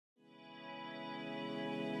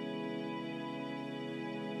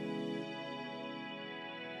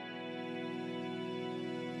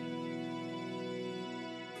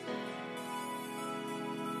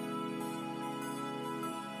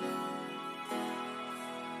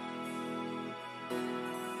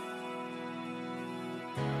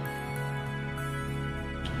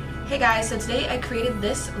Hey guys, so today I created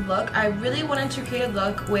this look. I really wanted to create a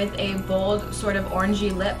look with a bold sort of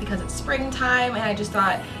orangey lip because it's springtime and I just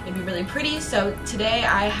thought it'd be really pretty. So today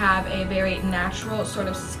I have a very natural sort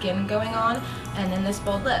of skin going on and then this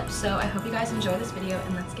bold lip. So I hope you guys enjoy this video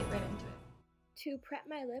and let's get right into it. To prep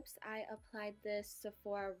my lips, I applied this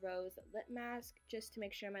Sephora Rose Lip Mask just to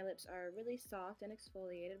make sure my lips are really soft and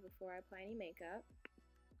exfoliated before I apply any makeup.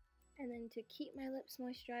 And then to keep my lips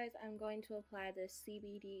moisturized, I'm going to apply this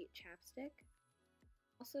CBD chapstick.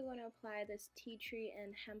 Also going to apply this tea tree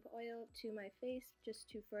and hemp oil to my face just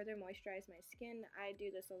to further moisturize my skin. I do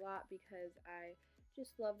this a lot because I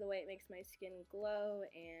just love the way it makes my skin glow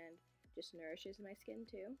and just nourishes my skin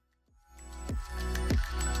too.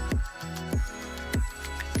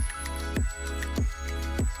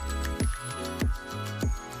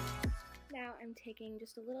 Now I'm taking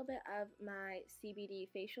just a little bit of my CBD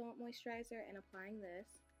facial moisturizer and applying this.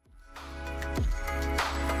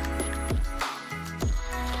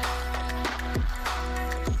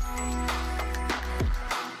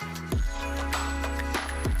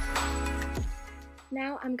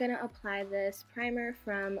 Now I'm going to apply this primer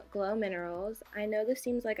from Glow Minerals. I know this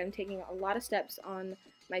seems like I'm taking a lot of steps on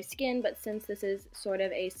my skin, but since this is sort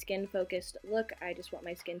of a skin focused look, I just want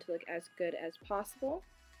my skin to look as good as possible.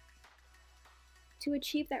 To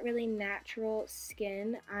achieve that really natural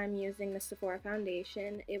skin, I'm using the Sephora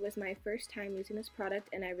foundation. It was my first time using this product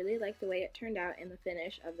and I really like the way it turned out in the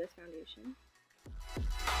finish of this foundation.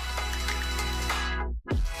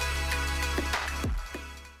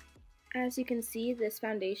 As you can see, this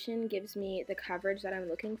foundation gives me the coverage that I'm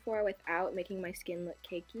looking for without making my skin look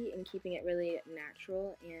cakey and keeping it really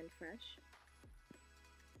natural and fresh.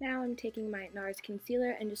 Now I'm taking my Nars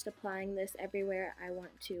concealer and just applying this everywhere I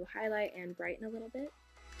want to highlight and brighten a little bit.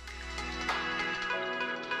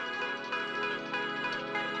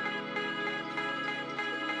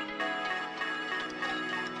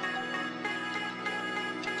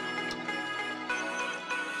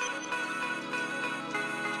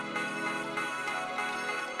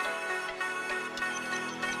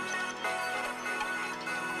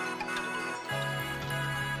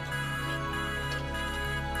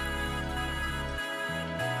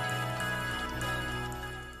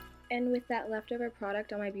 And with that leftover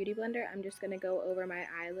product on my beauty blender, I'm just going to go over my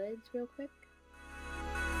eyelids real quick.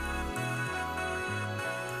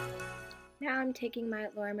 Now I'm taking my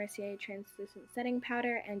Laura Mercier translucent setting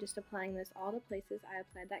powder and just applying this all the places I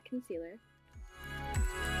applied that concealer.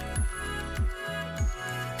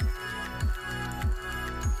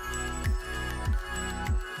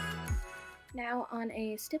 Now on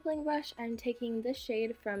a stippling brush, I'm taking this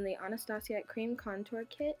shade from the ABH Cream Contour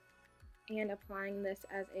Kit and applying this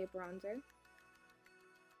as a bronzer.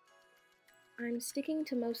 I'm sticking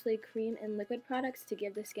to mostly cream and liquid products to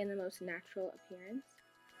give the skin the most natural appearance.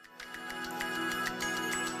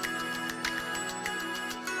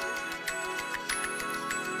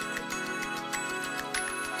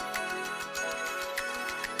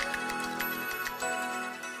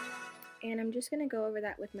 And I'm just going to go over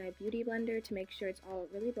that with my beauty blender to make sure it's all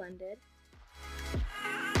really blended.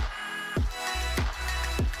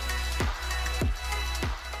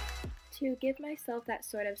 To give myself that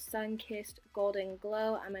sort of sun-kissed golden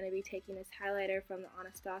glow, I'm going to be taking this highlighter from the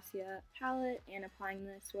Anastasia palette and applying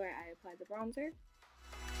this where I applied the bronzer.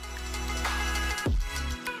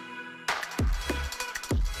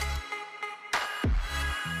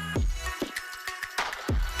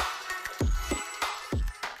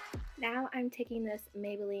 Now I'm taking this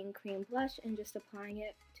Maybelline cream blush and just applying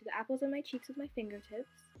it to the apples of my cheeks with my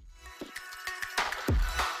fingertips.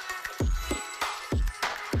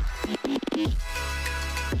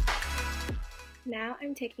 Now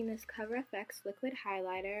I'm taking this Cover FX liquid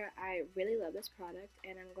highlighter. I really love this product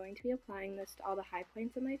and I'm going to be applying this to all the high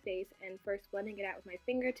points of my face and first blending it out with my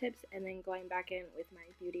fingertips and then going back in with my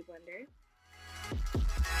beauty blender.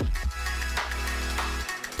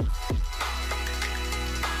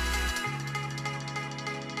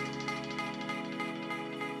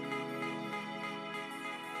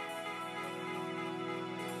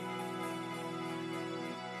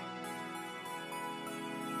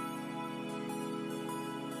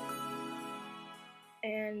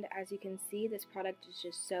 And as you can see, this product is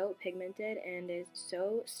just so pigmented and is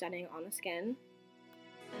so stunning on the skin.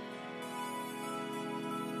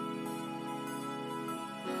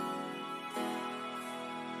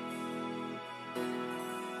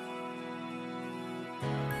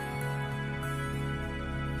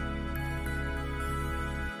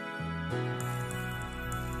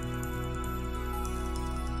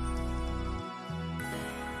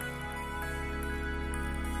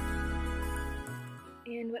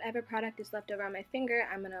 And whatever product is left over on my finger,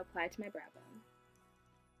 I'm going to apply to my brow bone.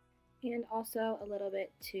 And also a little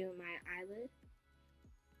bit to my eyelid.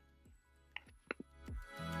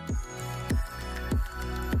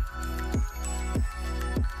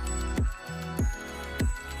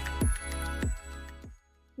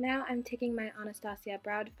 Now I'm taking my Anastasia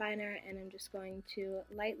brow definer and I'm just going to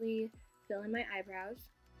lightly fill in my eyebrows.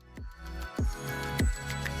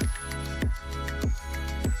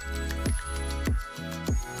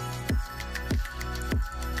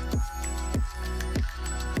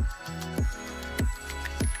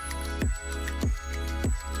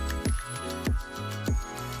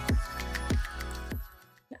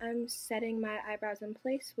 I'm setting my eyebrows in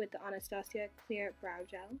place with the Anastasia Clear Brow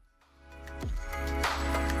Gel.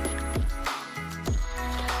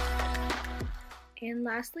 And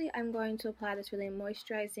lastly, I'm going to apply this really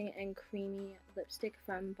moisturizing and creamy lipstick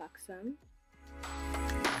from Buxom.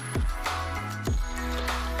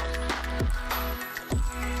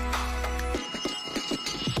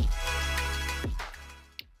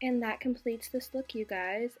 And that completes this look, you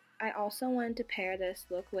guys. I also wanted to pair this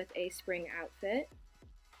look with a spring outfit.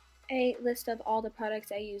 A list of all the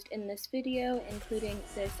products I used in this video, including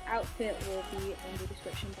this outfit, will be in the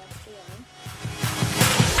description box below.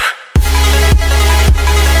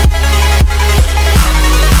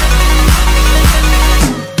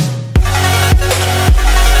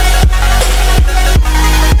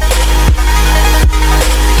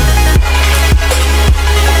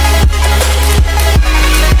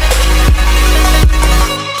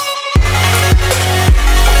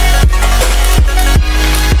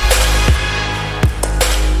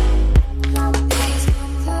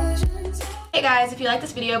 Hey guys, if you like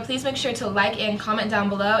this video, please make sure to like and comment down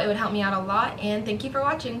below. It would help me out a lot, and thank you for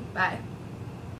watching. Bye.